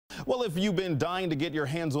Well, if you've been dying to get your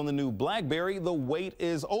hands on the new Blackberry, the wait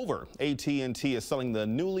is over. AT&T is selling the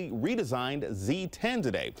newly redesigned Z10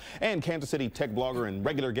 today. And Kansas City tech blogger and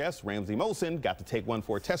regular guest Ramsey Mohsen got to take one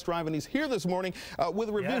for a test drive, and he's here this morning with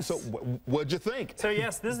a review. Yes. So what'd you think? So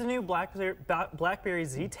yes, this is the new Blackberry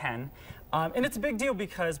Z10. And it's a big deal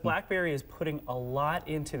because BlackBerry is putting a lot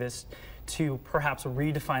into this to perhaps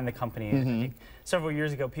redefine the company. I think several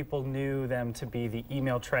years ago, people knew them to be the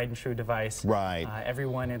email tried and true device. Right.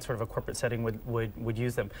 Everyone in sort of a corporate setting would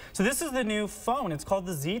use them. So this is the new phone. It's called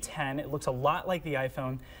the Z10. It looks a lot like the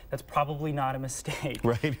iPhone. That's probably not a mistake.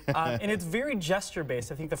 Right. And it's very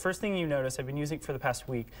gesture-based. I think the first thing you notice, I've been using it for the past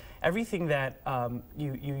week, everything that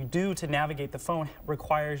you do to navigate the phone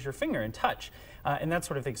requires your finger and touch. And that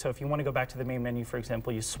sort of thing. So if you want to go back to the main menu, for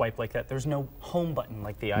example, you swipe like that. There's no home button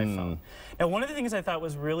like the iPhone. Now, one of the things I thought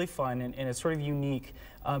was really fun and it's sort of unique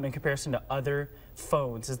in comparison to other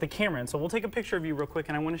phones is the camera. And so we'll take a picture of you real quick,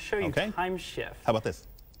 and I want to show you time shift. How about this?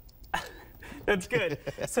 That's good.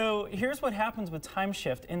 So here's what happens with time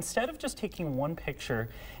shift. Instead of just taking one picture,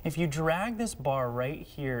 if you drag this bar right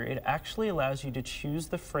here, it actually allows you to choose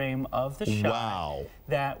the frame of the shot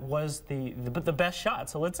that was the best shot.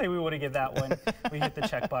 So let's say we want to get that one. We hit the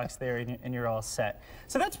checkbox there and you're all set.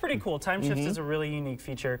 So that's pretty cool. Time shift is a really unique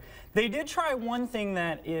feature. They did try one thing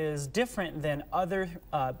that is different than other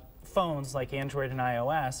phones like Android and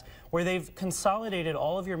iOS, where they've consolidated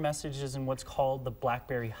all of your messages in what's called the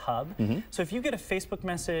BlackBerry Hub. So if you get a Facebook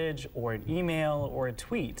message or an email or a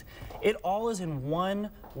tweet, it all is in one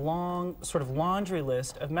long sort of laundry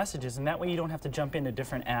list of messages, and that way you don't have to jump into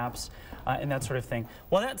different apps and that sort of thing.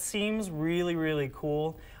 While that seems really, really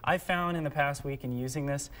cool, I found in the past week in using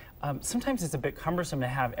this, sometimes it's a bit cumbersome to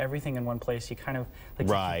have everything in one place. You kind of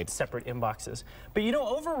like keep separate inboxes. But you know,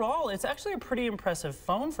 overall, it's actually a pretty impressive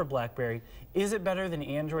phone for BlackBerry. Is it better than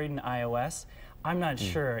Android and iOS? I'm not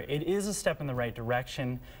sure. It is a step in the right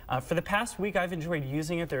direction. For the past week, I've enjoyed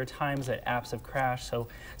using it. There are times that apps have crashed, so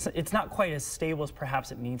it's not quite as stable as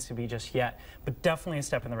perhaps it needs to be just yet, but definitely a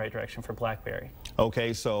step in the right direction for BlackBerry.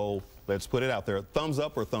 Okay, so let's put it out there. Thumbs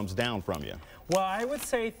up or thumbs down from you? Well, I would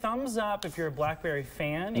say thumbs up if you're a BlackBerry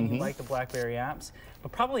fan and you like the BlackBerry apps,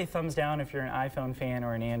 but probably a thumbs down if you're an iPhone fan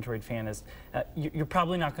or an Android fan. You're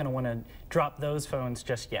probably not going to want to drop those phones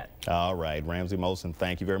just yet. All right, Ramsey Mohsen,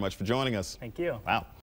 thank you very much for joining us. Thank you. Wow.